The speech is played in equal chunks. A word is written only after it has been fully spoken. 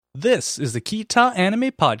This is the Kita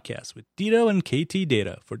Anime Podcast with Dito and KT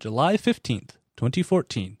Data for July 15th,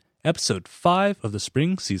 2014, episode 5 of the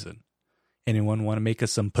spring season. Anyone want to make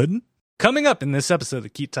us some pudding? Coming up in this episode of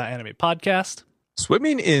the Kita Anime Podcast,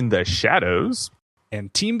 swimming in the shadows,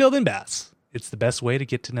 and team building bass. It's the best way to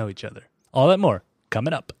get to know each other. All that more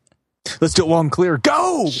coming up. Let's do it while I'm clear.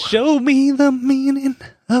 Go! Show me the meaning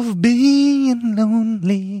of being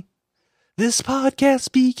lonely. This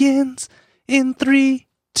podcast begins in 3,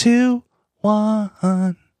 2,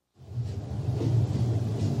 1.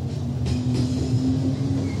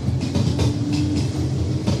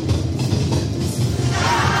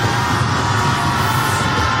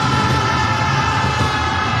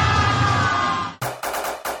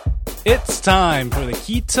 It's time for the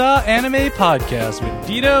Kita Anime Podcast with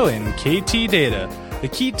Dito and KT Data. The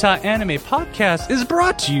Kita Anime Podcast is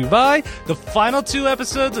brought to you by the final 2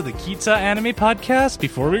 episodes of the Kita Anime Podcast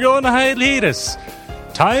before we go on hiatus.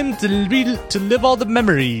 Time to live all the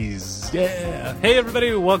memories. Yeah. Hey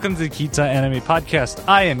everybody, welcome to the Kita Anime Podcast.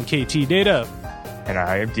 I am KT Data. And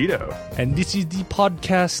I am Dito. And this is the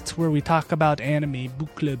podcast where we talk about anime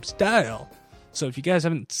book club style. So if you guys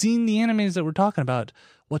haven't seen the animes that we're talking about,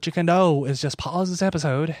 what you can do is just pause this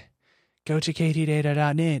episode, go to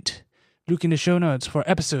ktdata.net, look in the show notes for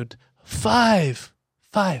episode 5.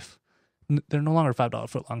 They're no longer $5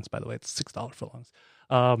 footlongs, by the way. It's $6 footlongs.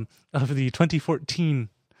 Of the 2014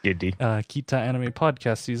 Kita Anime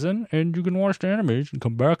Podcast season. And you can watch the animes and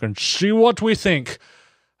come back and see what we think.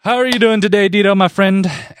 How are you doing today, Dito, my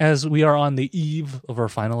friend, as we are on the eve of our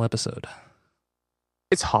final episode?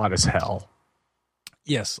 It's hot as hell.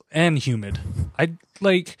 Yes, and humid.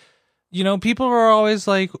 People are always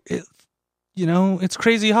like, it's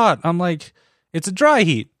crazy hot. I'm like, it's a dry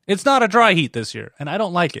heat. It's not a dry heat this year, and I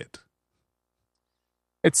don't like it.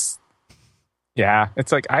 It's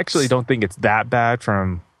like, I actually don't think it's that bad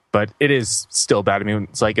but it is still bad. I mean,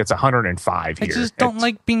 it's like, it's 105 here. I just don't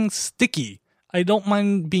like being sticky. I don't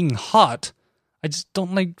mind being hot. I just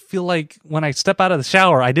don't feel like when I step out of the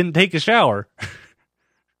shower, I didn't take a shower.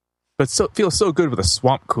 But it feels so good with a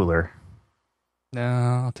swamp cooler. No,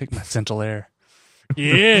 I'll take my Central Air.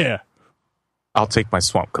 Yeah. I'll take my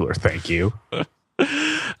swamp cooler, thank you.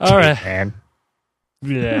 All right. Man.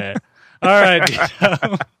 Yeah. All right.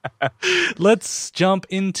 Let's jump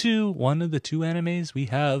into one of the 2 animes we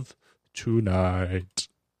have tonight.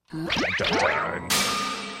 Dun, dun, dun.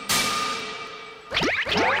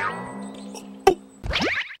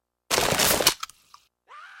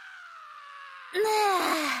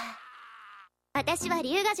 私は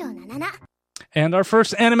龍河城77 And our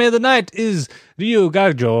first anime of the night is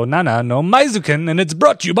Ryugajo Nana no Maizuken, and it's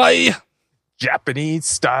brought to you by Japanese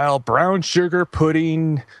style brown sugar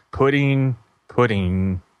pudding from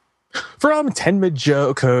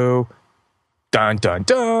Tenmijoko. Dun dun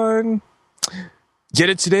dun. Get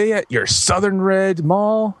it today at your Southern Red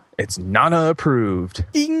Mall. It's Nana approved.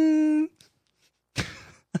 Ding.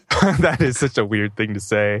 That is such a weird thing to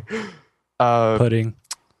say. Pudding.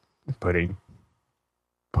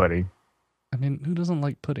 I mean, who doesn't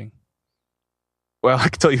like pudding? Well, I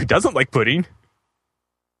can tell you who doesn't like pudding.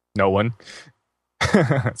 No one.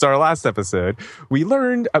 So our last episode, we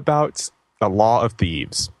learned about the Law of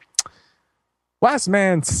Thieves. Last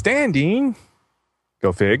man standing.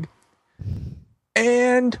 Go fig.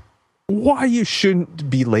 And why you shouldn't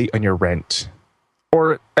be late on your rent.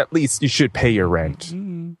 Or at least you should pay your rent.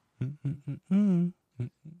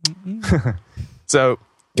 So,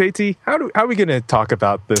 KT, how are we going to talk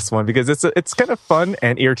about this one? Because it's kind of fun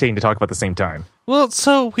and irritating to talk about at the same time. Well,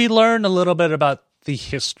 so we learn a little bit about the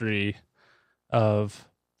history of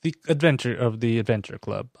the Adventure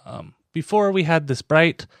Club. Before we had this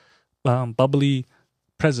bright, bubbly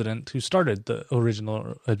president who started the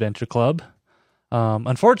original Adventure Club.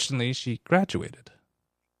 Unfortunately, she graduated.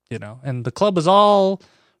 And the club is all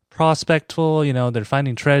prospectful. They're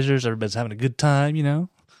finding treasures. Everybody's having a good time.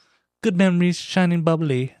 Good memories, shining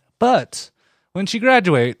bubbly. But when she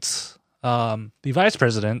graduates, the vice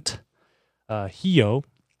president, Hio,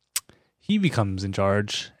 he becomes in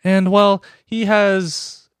charge. And, well, he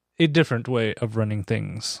has a different way of running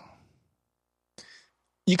things.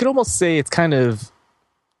 You could almost say it's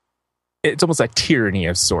almost like tyranny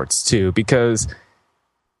of sorts, too. Because,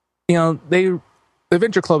 the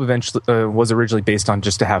Adventure Club eventually was originally based on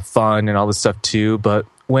just to have fun and all this stuff, too. But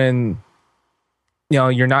when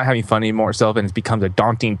you're not having fun anymore yourself, and it becomes a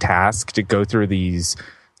daunting task to go through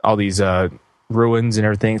all these ruins and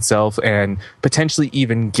everything itself, and potentially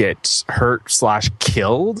even get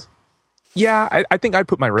hurt/killed. Yeah, I think I'd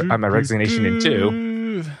put my resignation in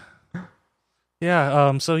too.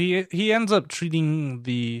 Yeah, so he ends up treating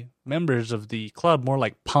the members of the club more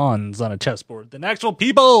like pawns on a chessboard than actual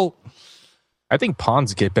people. I think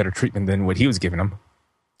pawns get better treatment than what he was giving them.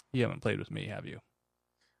 You haven't played with me, have you?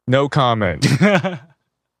 No comment.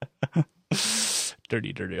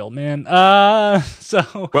 Dirty old man.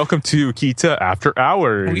 So welcome to Kita After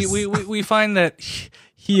Hours. We find that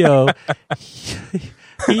Hio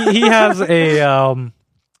he has a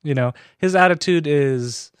his attitude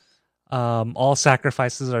is all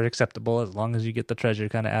sacrifices are acceptable as long as you get the treasure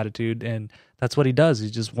kind of attitude, and that's what he does. He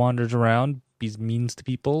just wanders around, he's means to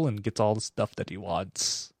people, and gets all the stuff that he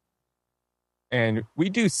wants. And we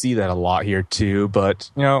do see that a lot here too,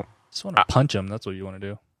 but just want to punch him. That's what you want to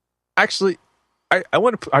do. Actually, I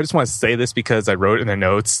just want to say this because I wrote it in the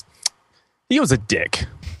notes. He was a dick.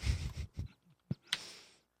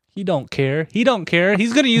 He don't care. He's going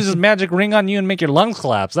to use his magic ring on you and make your lungs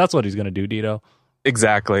collapse. That's what he's going to do, Dito.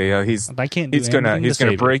 Exactly. He's going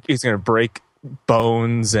to break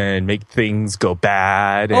bones and make things go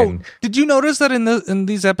bad. And did you notice that in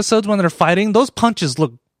these episodes when they're fighting, those punches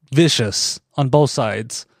look vicious on both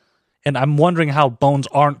sides? And I'm wondering how bones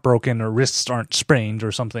aren't broken or wrists aren't sprained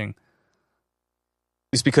or something.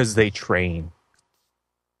 It's because they train.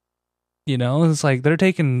 It's like they're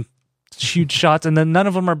taking huge shots and then none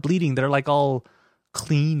of them are bleeding. They're like all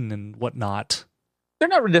clean and whatnot. They're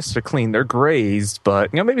not necessarily clean. They're grazed,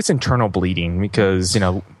 but maybe it's internal bleeding because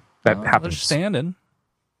that happens. They're standing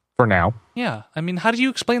for now. Yeah, I mean, how do you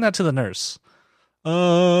explain that to the nurse?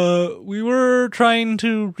 We were trying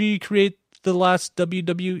to recreate the last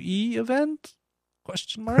WWE event?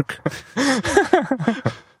 Question mark.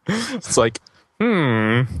 It's like,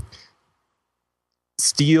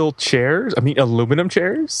 steel chairs? I mean, aluminum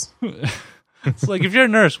chairs? It's like, if you're a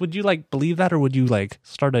nurse, would you believe that, or would you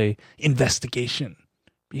start a investigation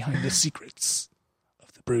behind the secrets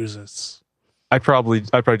of the bruises? I'd probably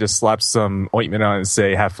just slap some ointment on and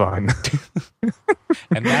say, have fun.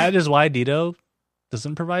 And that is why Dito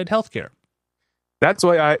doesn't provide healthcare. That's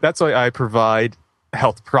why I provide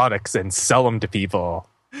health products and sell them to people.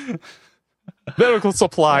 Medical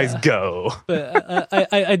supplies go. But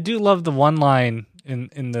I do love the one line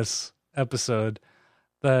in this episode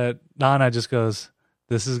that Nana just goes,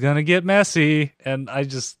 "This is gonna get messy," and I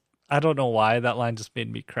don't know why that line just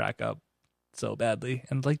made me crack up so badly.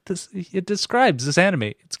 And this, it describes this anime.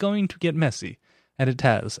 It's going to get messy, and it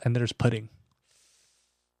has. And there's pudding.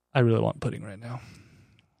 I really want pudding right now.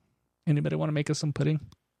 Anybody want to make us some pudding?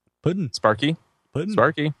 Pudding. Pudding?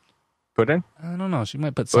 Pudding? I don't know. She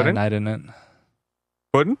might put cyanide in it.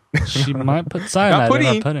 Pudding? She might put cyanide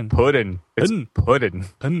in her pudding. Pudding. It's pudding.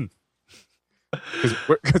 Pudding.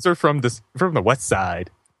 Because we're from the west side.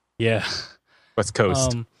 Yeah. West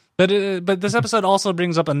Coast. But this episode also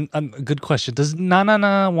brings up a good question. Does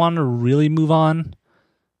Nana want to really move on?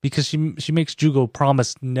 Because she makes Jugo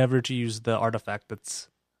promise never to use the artifact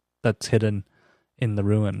that's hidden in the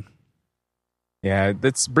ruin. Yeah,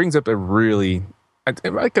 that brings up a really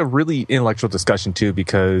intellectual discussion too,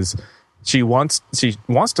 because she wants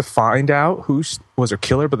to find out who was her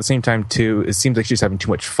killer, but at the same time too, it seems like she's having too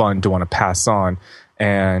much fun to want to pass on,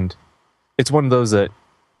 and it's one of those that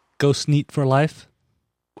ghost neat for life.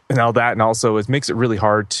 And all that, and also it makes it really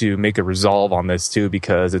hard to make a resolve on this too,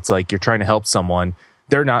 because it's like you're trying to help someone,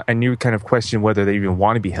 they're not, and you kind of question whether they even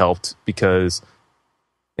want to be helped, because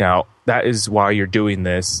that is why you're doing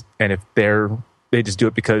this, and if they just do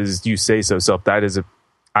it because you say so. So if that is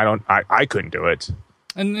I couldn't do it.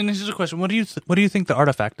 And here's a question: what do you think the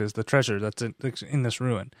artifact is? The treasure that's in this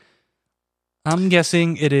ruin? I'm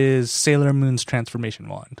guessing it is Sailor Moon's transformation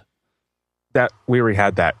wand. That we already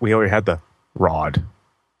had that. We already had the rod.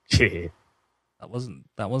 That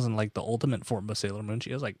wasn't like the ultimate form of Sailor Moon.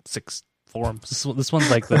 She has 6 forms. This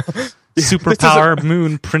one's like the superpower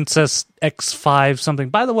Moon Princess X5 something.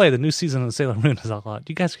 By the way, the new season of Sailor Moon is a lot.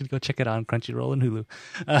 You guys could go check it out on Crunchyroll and Hulu.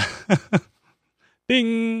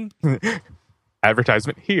 Ding!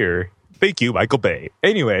 Advertisement here. Thank you, Michael Bay.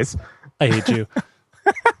 Anyways. I hate you.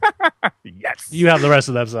 Yes. You have the rest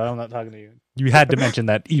of the episode. I'm not talking to you. You had to mention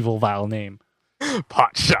that evil, vile name.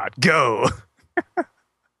 Pot shot, go!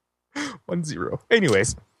 1-0.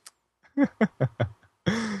 Anyways.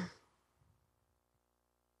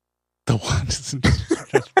 The one isn't.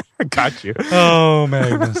 Got you. Oh,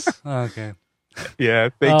 Magnus. Okay. Yeah,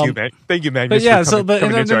 thank you, man. Thank you, Magnus. But yeah,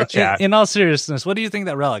 coming into our chat. In all seriousness, what do you think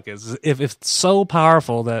that relic is? If it's so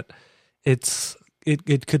powerful that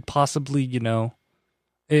it could possibly,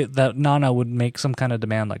 that Nana would make some kind of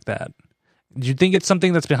demand like that. Do you think it's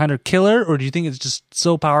something that's behind her killer, or do you think it's just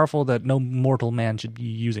so powerful that no mortal man should be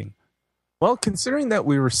using? Well, considering that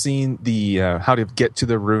we were seeing the how to get to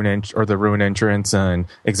the ruin entrance and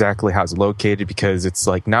exactly how it's located, because it's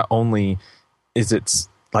like not only is it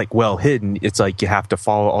like well hidden, it's like you have to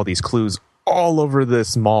follow all these clues all over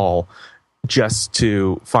this mall just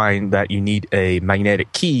to find that you need a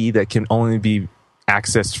magnetic key that can only be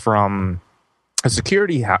accessed from a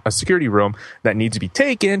security room that needs to be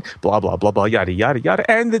taken. Blah blah blah blah yada yada yada,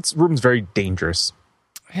 and this room's very dangerous.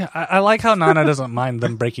 Yeah, I like how Nana doesn't mind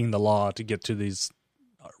them breaking the law to get to these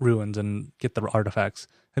ruins and get the artifacts.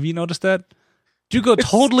 Have you noticed that? Jugo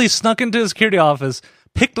totally snuck into the security office,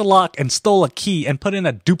 picked a lock, and stole a key and put in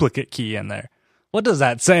a duplicate key in there. What does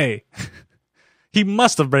that say? He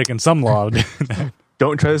must have broken some law.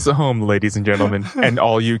 Don't try this at home, ladies and gentlemen, and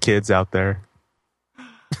all you kids out there.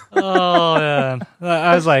 Oh, man.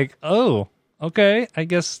 I was like, oh, okay, I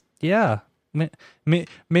guess, yeah.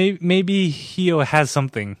 Maybe Hio has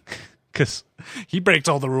something, because he breaks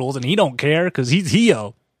all the rules and he don't care because he's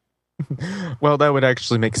Hio. Well, that would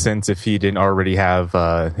actually make sense if he didn't already have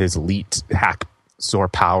his elite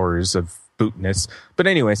hacksaw powers of bootness. But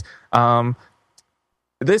anyways,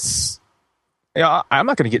 this... Yeah, I'm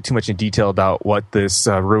not going to get too much in detail about what this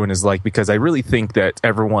ruin is like, because I really think that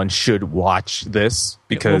everyone should watch this,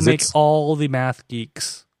 because it will make all the math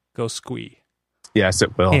geeks go squee. Yes,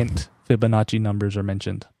 it will. Hint. Fibonacci numbers are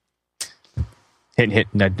mentioned. Hint, hint,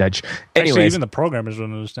 nudge, nudge. Actually, Anyways, even the programmers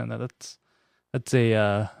don't understand that. That's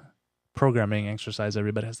a programming exercise.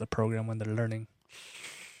 Everybody has to program when they're learning.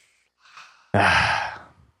 How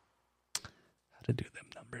to do them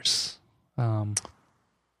numbers.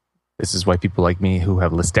 This is why people like me who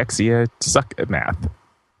have dyslexia suck at math. It's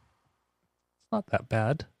not that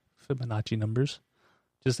bad. Fibonacci numbers.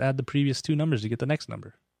 Just add the previous two numbers to get the next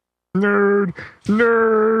number. Nerd.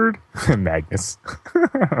 Magnus.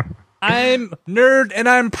 I'm nerd and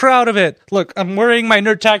I'm proud of it. Look, I'm wearing my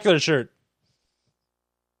Nerdtacular shirt.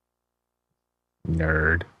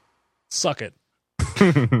 Nerd. Suck it.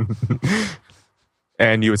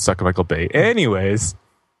 And you would suck at Michael Bay. Anyways.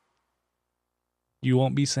 You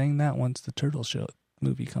won't be saying that once the Turtle Show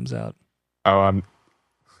movie comes out. Oh,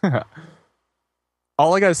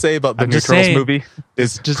 all I gotta say about the new Turtles movie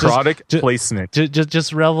is product placement.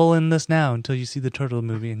 Just revel in this now until you see the Turtle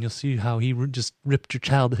movie, and you'll see how he just ripped your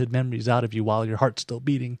childhood memories out of you while your heart's still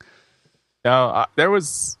beating. No,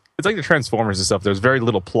 it's like the Transformers and stuff. There's very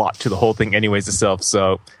little plot to the whole thing, anyways, itself.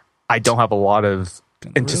 So I don't have a lot of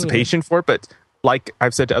anticipation for it. But like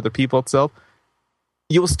I've said to other people itself,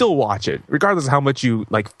 you'll still watch it, regardless of how much you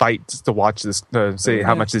like fight to watch this.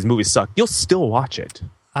 How much these movies suck, you'll still watch it.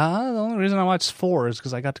 The only reason I watched 4 is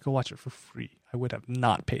because I got to go watch it for free. I would have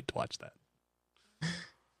not paid to watch that.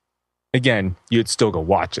 Again, you'd still go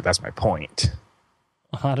watch it. That's my point.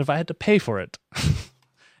 Not if I had to pay for it.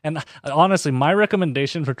 And honestly, my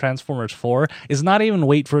recommendation for Transformers 4 is not even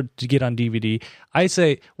wait for it to get on DVD. I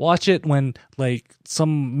say watch it when like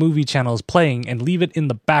some movie channel is playing and leave it in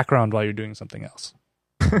the background while you're doing something else.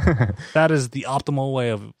 That is the optimal way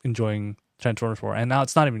of enjoying Transformers 4. And now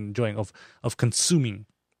it's not even enjoying, of consuming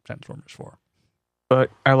Transformers 4. But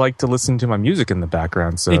I like to listen to my music in the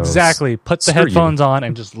background. So exactly. Put the headphones on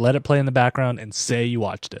and just let it play in the background and say you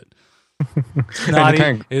watched it.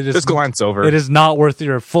 Just glance over. It is not worth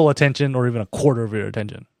your full attention or even a quarter of your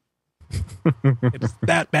attention. It is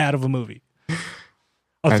that bad of a movie.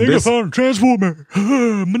 I found a Transformer.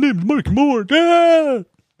 My name is Mike Moore.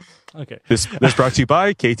 Okay. This brought to you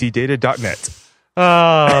by ktdata.net.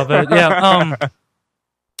 But yeah.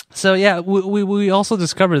 So yeah, we also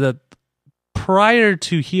discovered that prior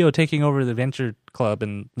to Hio taking over the Adventure Club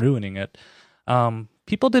and ruining it,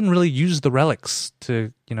 people didn't really use the relics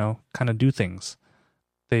to, kind of do things.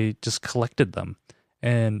 They just collected them.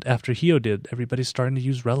 And after Hio did, everybody's starting to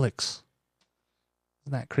use relics.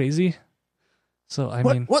 Isn't that crazy? So,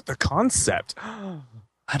 what the concept?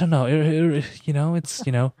 I don't know. It's,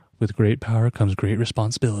 with great power comes great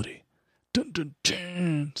responsibility. Dun, dun,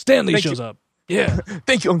 dun. Stanley shows up. Yeah.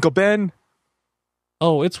 Thank you, Uncle Ben.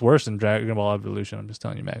 Oh, it's worse than Dragon Ball Evolution. I'm just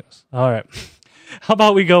telling you, Magnus. All right. How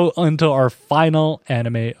about we go into our final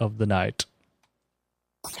anime of the night?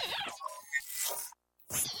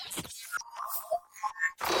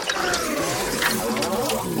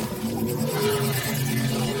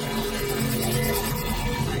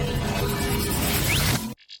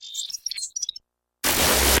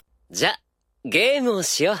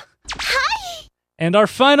 And our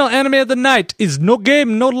final anime of the night is No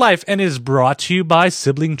Game, No Life, and is brought to you by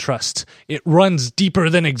Sibling Trust. It runs deeper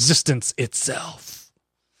than existence itself.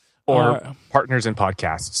 Or partners in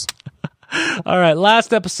podcasts. All right,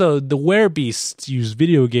 last episode, the werebeasts use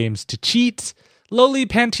video games to cheat, Lowly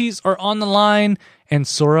panties are on the line, and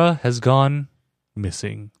Sora has gone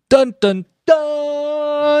missing. Dun dun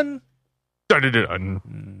dun! Dun, dun, dun.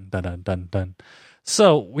 Dun dun dun dun.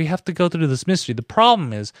 So we have to go through this mystery. The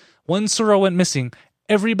problem is, when Sora went missing,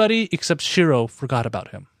 everybody except Shiro forgot about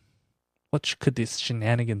him. What could these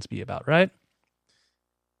shenanigans be about, right?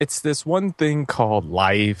 It's this one thing called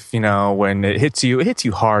life, when it hits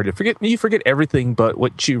you hard. You forget everything but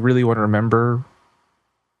what you really want to remember,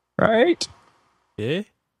 right? Yeah.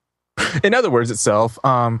 In other words, it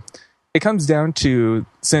comes down to,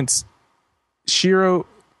 since Shiro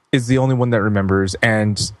is the only one that remembers,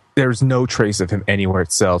 and there's no trace of him anywhere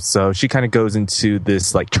itself, so she kind of goes into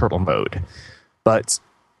this like turtle mode. But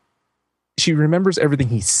she remembers everything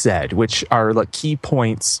he said, which are like key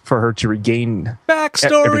points for her to regain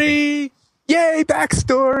Backstory! everything. Yay,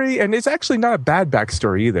 backstory! And it's actually not a bad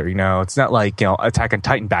backstory either, It's not like, Attack on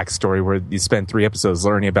Titan backstory where you spend 3 episodes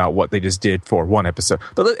learning about what they just did for 1 episode.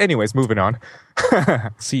 But anyways, moving on.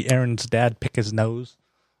 See Aaron's dad pick his nose.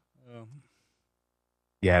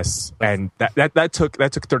 Yes, and that took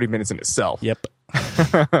 30 minutes in itself. Yep. We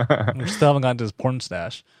still haven't gotten to his porn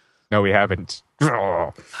stash. No, we haven't.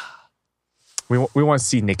 We want to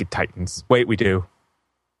see naked Titans. Wait, we do.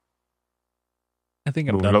 I think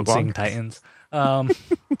I'm done seeing Titans on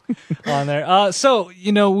there. So,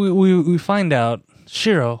 we find out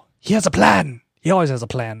Shiro, he has a plan. He always has a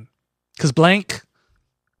plan. Because Blank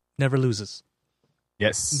never loses.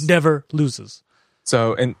 Yes. Never loses.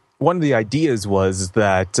 So, and one of the ideas was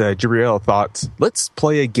that Jiriel thought, let's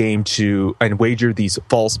play a game and wager these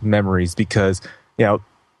false memories because,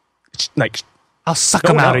 like... I'll suck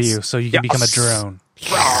them out of you so you can become a drone.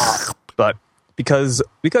 But because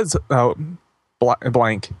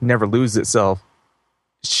Blank never loses itself,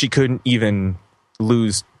 she couldn't even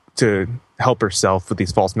lose to help herself with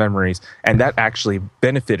these false memories. And that actually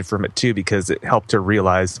benefited from it too, because it helped her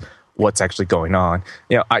realize what's actually going on.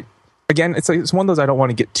 It's one of those I don't want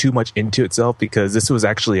to get too much into itself, because this was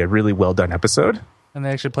actually a really well done episode. And they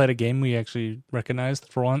actually played a game we actually recognized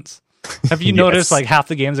for once. Have you noticed like half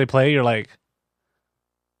the games they play, you're like,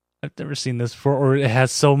 I've never seen this before, or it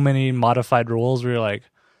has so many modified rules where you're like,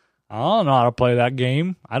 I don't know how to play that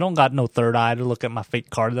game. I don't got no third eye to look at my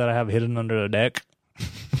fake card that I have hidden under the deck.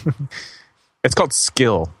 It's called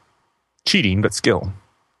skill. Cheating, but skill.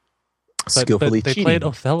 Skillfully they cheating. Played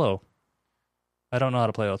Othello. I don't know how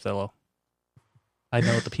to play Othello. I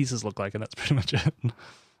know what the pieces look like, and that's pretty much it.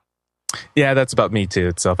 Yeah, that's about me too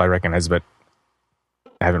itself. I recognize, but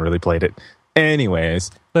I haven't really played it.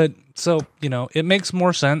 Anyways. But, so, it makes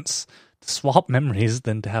more sense to swap memories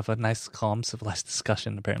than to have a nice, calm, civilized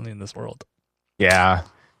discussion, apparently, in this world. Yeah.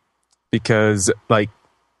 Because, and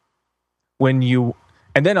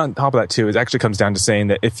then on top of that too, it actually comes down to saying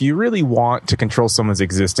that if you really want to control someone's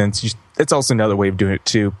existence, it's also another way of doing it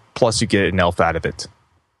too. Plus, you get an elf out of it.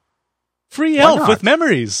 Free elf with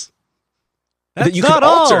memories. That's that you not can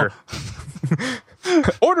alter.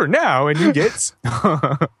 Order now, and you get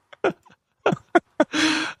for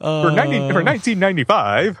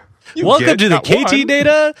 $19.95. Welcome to the KT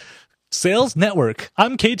Data Sales Network.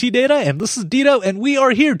 I'm KT Data, and this is Dito, and we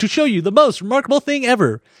are here to show you the most remarkable thing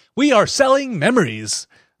ever. We are selling memories.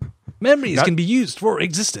 Memories can be used for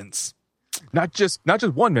existence. Not just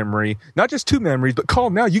one memory, not just 2 memories, but call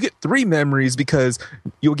now. You get 3 memories because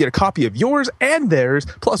you'll get a copy of yours and theirs,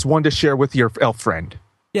 plus 1 to share with your elf friend.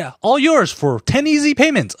 Yeah, all yours for 10 easy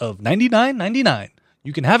payments of $99.99.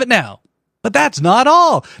 You can have it now. But that's not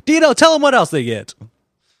all. Dito, tell them what else they get.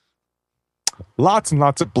 Lots and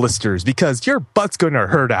lots of blisters, because your butt's going to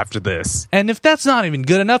hurt after this. And if that's not even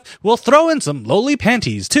good enough, we'll throw in some lowly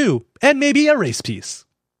panties, too. And maybe a race piece.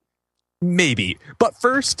 Maybe. But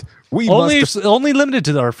first, we only limited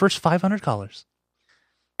to our first 500 callers.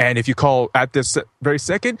 And if you call at this very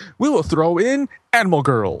second, we will throw in Animal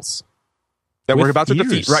Girls that we're about to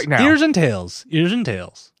defeat right now. Ears and tails. Ears and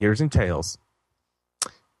tails. Ears and tails.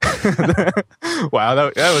 Wow,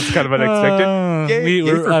 that was kind of unexpected. Yay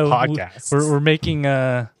for podcasts. We're making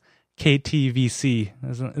KTVC.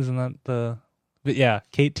 Isn't that the... But yeah,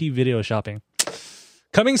 KT Video Shopping.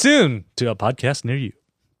 Coming soon to a podcast near you.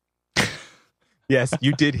 Yes,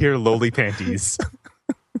 you did hear lowly panties.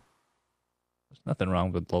 There's nothing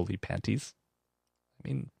wrong with lowly panties. I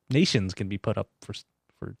mean, nations can be put up for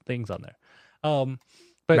things on there. But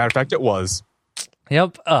matter of fact, it was.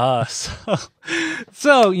 Yep.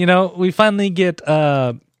 So we finally get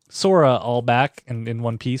Sora all back in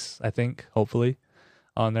one piece. I think, hopefully,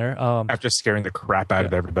 on there. After scaring the crap out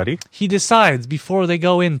of everybody, he decides before they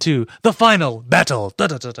go into the final battle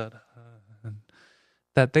that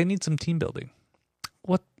they need some team building.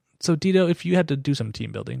 So, Dito, if you had to do some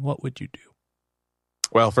team building, what would you do?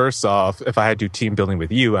 Well, first off, if I had to do team building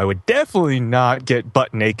with you, I would definitely not get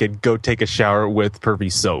butt naked, go take a shower with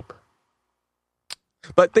pervy soap.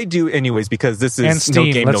 But they do anyways, because this And is no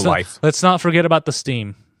Steam. game, no life. Let's not forget about the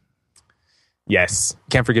Steam. Yes,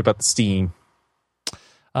 can't forget about the Steam.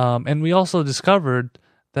 And we also discovered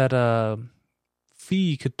that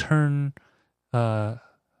Fee could turn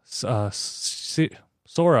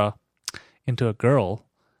Sora into a girl,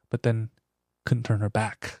 but then couldn't turn her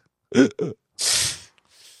back.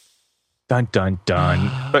 Dun dun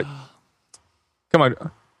dun. But come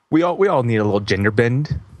on, we all need a little gender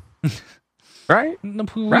bend, right?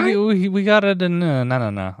 Right? We got it in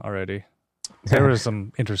no already. There were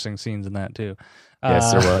some interesting scenes in that too.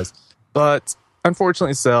 Yes, there was. But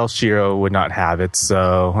unfortunately, Shiro would not have it,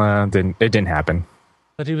 so it didn't happen.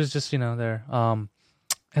 But he was just, there.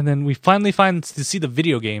 And then we finally see the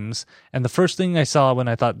video games, and the first thing I saw when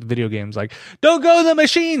I thought the video games, like, don't go to the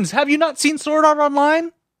machines! Have you not seen Sword Art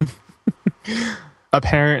Online?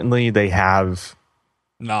 Apparently, they have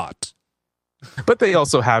not. But they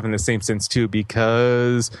also have in the same sense, too,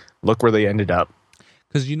 because look where they ended up.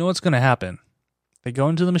 Because you know what's going to happen. They go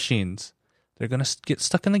into the machines, they're going to get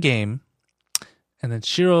stuck in the game, and then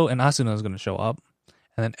Shiro and Asuna is going to show up,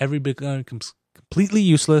 and then everybody becomes completely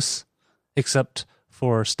useless except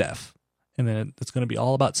for Steph. And then it's going to be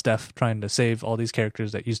all about Steph trying to save all these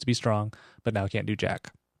characters that used to be strong, but now can't do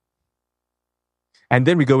jack. And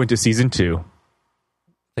then we go into season 2.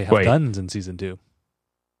 They have guns in season 2.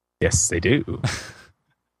 Yes, they do.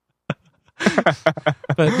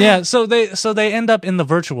 But yeah, so they end up in the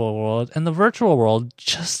virtual world, and the virtual world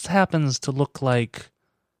just happens to look like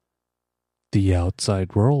the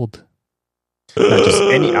outside world. Not just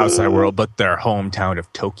any outside world, but their hometown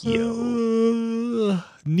of Tokyo.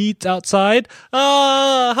 Neat outside.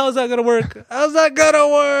 How's that gonna work?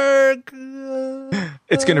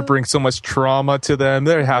 It's gonna bring so much trauma to them.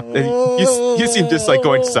 You seem just like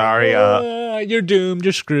going, sorry. You're doomed.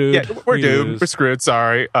 You're screwed. Yeah, we're doomed. We're screwed.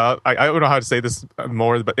 Sorry. I don't know how to say this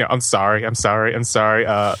more, but I'm sorry.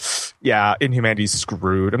 Yeah, Inhumanity's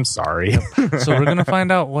screwed. I'm sorry. So we're gonna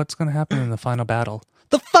find out what's gonna happen in the final battle.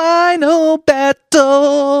 The final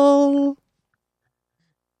battle.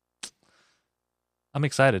 I'm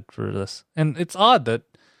excited for this, and it's odd that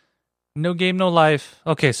No Game, No Life.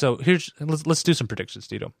 Okay, so let's do some predictions,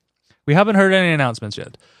 Tito. We haven't heard any announcements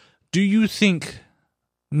yet. Do you think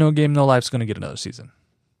No Game, No Life's going to get another season?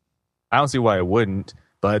 I don't see why it wouldn't,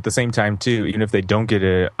 but at the same time, too, even if they don't get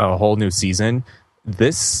a whole new season,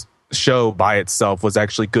 this show by itself was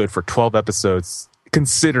actually good for 12 episodes.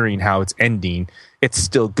 Considering how it's ending, it's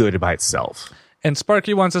still good by itself. And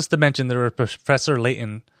Sparky wants us to mention there were Professor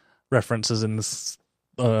Layton references in this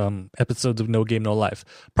episodes of No Game, No Life.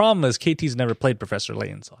 Problem is, KT's never played Professor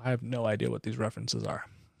Layton, so I have no idea what these references are.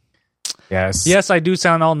 Yes, I do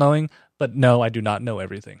sound all-knowing, but no, I do not know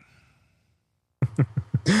everything.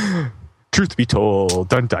 Truth be told,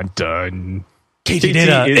 dun dun dun. KT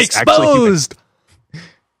Data exposed!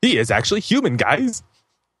 He is actually human, guys.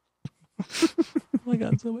 Oh my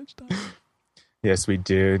god, so much time. Yes, we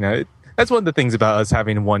do. Now, that's one of the things about us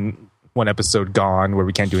having one episode gone where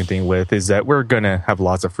we can't do anything with, is that we're going to have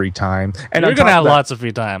lots of free time. And we're going to have lots of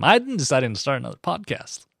free time. I'm deciding to start another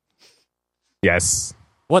podcast. Yes.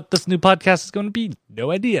 What this new podcast is going to be,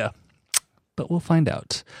 no idea. But we'll find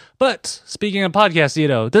out. But speaking of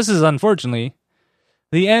podcasts, this is unfortunately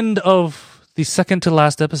the end of the second to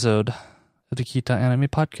last episode of the Kita Anime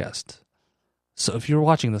Podcast. So if you're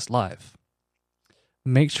watching this live,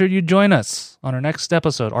 make sure you join us on our next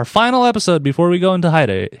episode, our final episode before we go into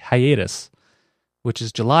hiatus, which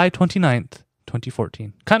is July 29th,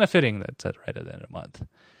 2014. Kind of fitting that's right at the end of the month.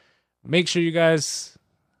 Make sure you guys,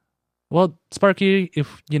 well, Sparky,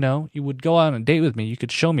 if you would go on a date with me, you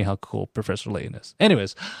could show me how cool Professor Layton is.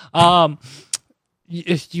 Anyways,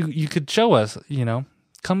 if you could show us,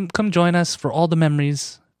 come join us for all the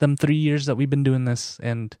memories, them 3 years that we've been doing this,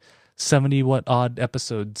 and 70 what odd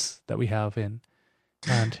episodes that we have in.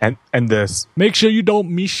 And this. Make sure you don't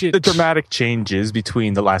miss it. The dramatic changes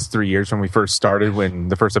between the last 3 years when we first started, when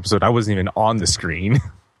the first episode, I wasn't even on the screen.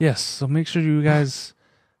 Yes, so make sure you guys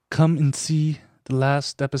come and see the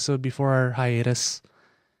last episode before our hiatus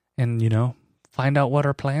and, find out what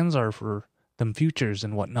our plans are for them futures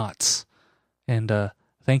and whatnots. And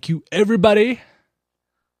thank you, everybody,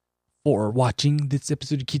 for watching this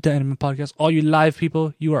episode of Kita Anime Podcast. All you live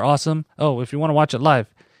people, you are awesome. Oh, if you want to watch it live,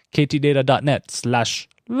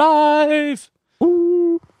 ktdata.net/live.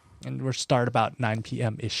 And we're start about 9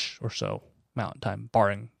 p.m.-ish or so Mountain Time,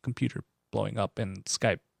 barring computer blowing up and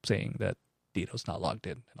Skype saying that Dito's not logged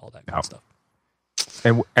in and all that kind of stuff.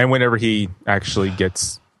 And whenever he actually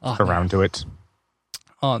gets around to it.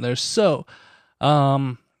 on there. So,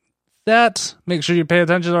 that, make sure you pay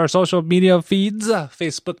attention to our social media feeds,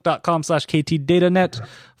 facebook.com/ktdatanet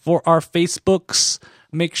for our Facebooks.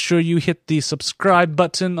 Make sure you hit the subscribe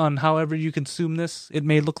button on however you consume this. It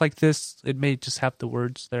may look like this. It may just have the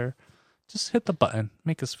words there. Just hit the button.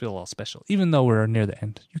 Make us feel all special. Even though we're near the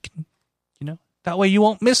end. You can, that way you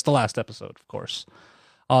won't miss the last episode, of course.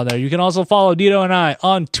 There. You can also follow Dito and I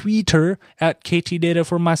on Twitter at KTData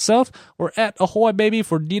for myself or at Ahoy Baby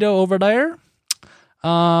for Dito over there.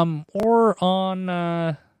 Or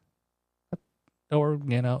on,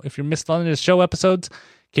 if you're missed on the show episodes,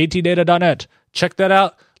 ktdata.net. Check that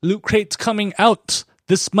out. Loot Crate's coming out.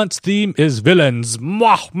 This month's theme is villains.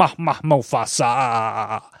 Mufasa.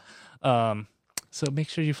 So make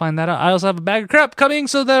sure you find that out. I also have a bag of crap coming,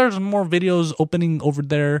 so there's more videos opening over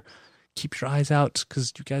there. Keep your eyes out,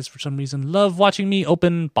 because you guys, for some reason, love watching me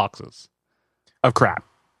open boxes. Of crap.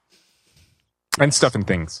 And stuff and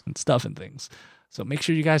things. So make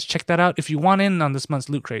sure you guys check that out. If you want in on this month's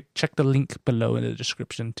Loot Crate, check the link below in the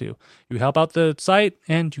description, too. You help out the site,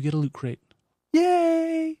 and you get a Loot Crate.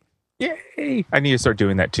 Yay! I need to start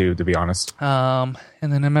doing that, too, to be honest. And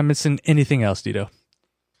then am I missing anything else, Dito?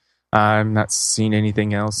 I'm not seeing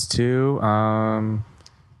anything else, too. I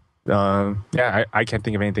can't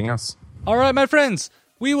think of anything else. All right, my friends.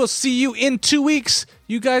 We will see you in 2 weeks.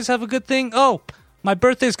 You guys have a good thing. Oh, my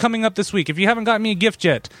birthday's coming up this week. If you haven't got me a gift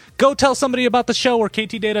yet, go tell somebody about the show or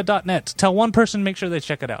ktdata.net. Tell one person, make sure they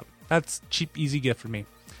check it out. That's cheap, easy gift for me.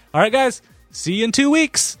 All right, guys. See you in 2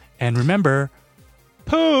 weeks. And remember,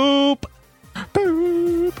 poop.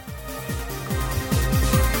 Boop.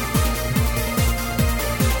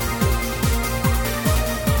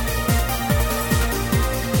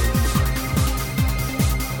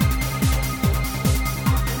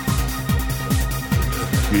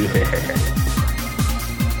 Yeah.